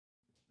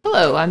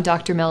Hello, I'm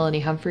Dr. Melanie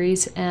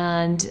Humphreys,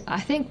 and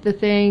I think the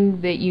thing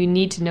that you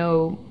need to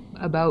know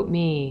about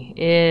me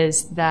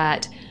is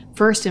that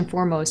first and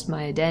foremost,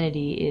 my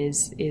identity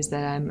is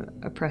that I'm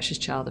a precious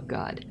child of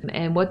God.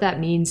 And what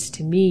that means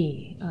to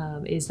me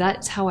is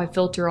that's how I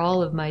filter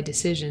all of my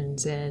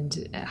decisions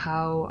and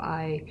how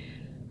I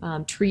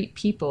treat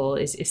people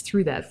is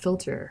through that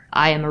filter.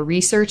 I am a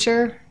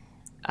researcher.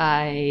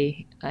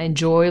 I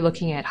enjoy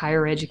looking at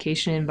higher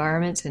education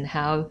environments and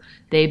how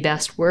they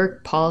best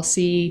work,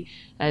 policy,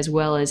 as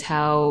well as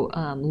how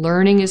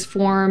learning is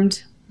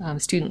formed,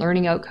 student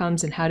learning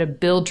outcomes, and how to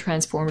build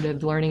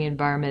transformative learning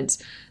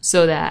environments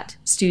so that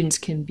students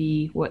can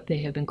be what they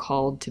have been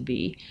called to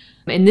be.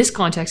 In this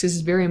context, this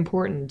is very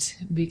important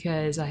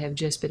because I have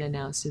just been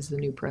announced as the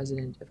new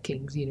president of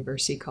King's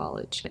University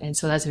College. And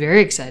so that's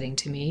very exciting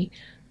to me.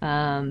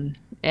 And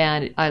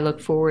I look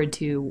forward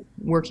to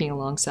working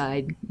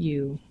alongside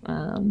you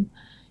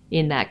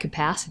in that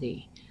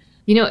capacity.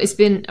 You know, it's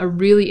been a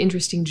really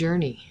interesting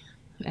journey,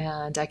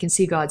 and I can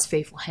see God's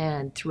faithful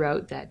hand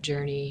throughout that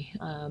journey.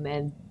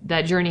 And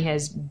that journey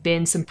has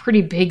been some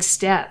pretty big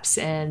steps,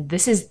 and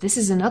this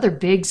is another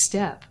big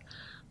step.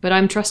 But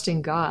I'm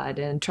trusting God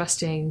and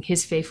trusting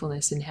His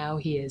faithfulness and how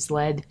He has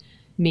led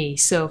me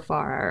so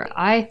far.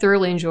 I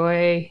thoroughly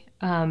enjoy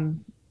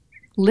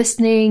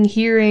listening,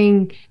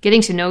 hearing,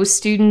 getting to know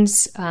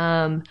students,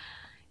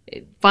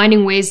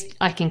 finding ways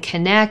I can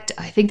connect.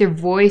 I think their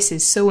voice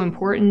is so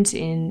important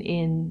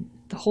in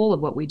the whole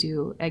of what we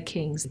do at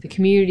King's. The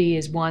community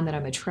is one that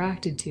I'm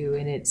attracted to,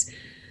 and its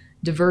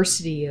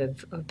diversity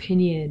of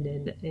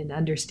opinion and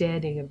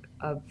understanding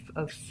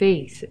of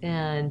faith,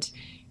 and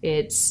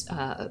its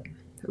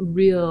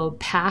real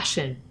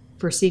passion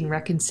for seeing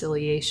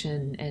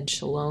reconciliation and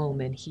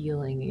shalom and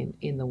healing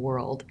in the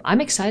world.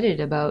 I'm excited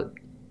about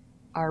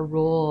our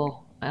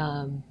role,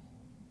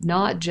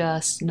 not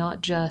just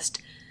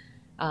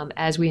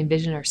as we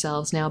envision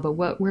ourselves now, but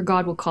where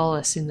God will call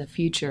us in the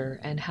future,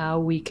 and how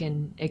we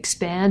can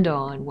expand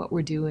on what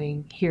we're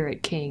doing here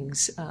at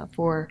King's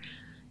for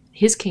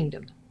His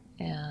kingdom.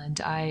 And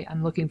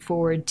I'm looking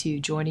forward to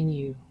joining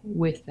you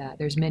with that.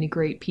 There's many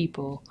great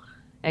people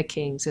at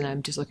King's, and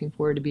I'm just looking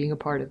forward to being a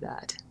part of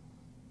that.